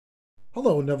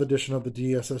Hello, another edition of the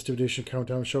DSS Division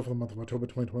Countdown Show for the month of October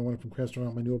 2021 from Cranston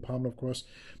around my new apartment, of course,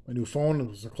 my new phone. It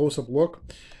was a close-up look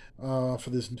for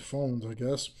these phones, I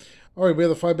guess. All right, we have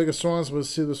the five biggest songs. We'll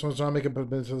see the songs not make it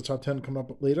into the top 10 coming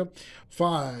up later.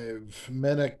 5,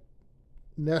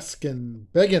 Neskin,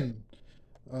 Beggin,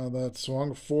 that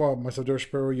song. 4, Myself, Derek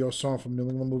Shapiro, Your Song from New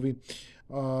England Movie.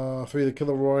 3, The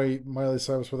Killer Roy, Miley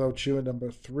Cyrus, Without You, at number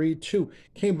 3. 2,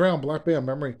 Kane Brown, Black Bear,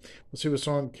 Memory. We'll see what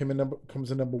song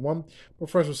comes in number 1. But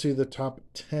first, we'll see the top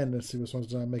 10. Let's see what songs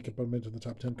did not make it but into the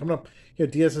top 10. Coming up here,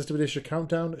 DSS Division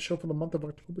Countdown show for the month of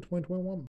October 2021.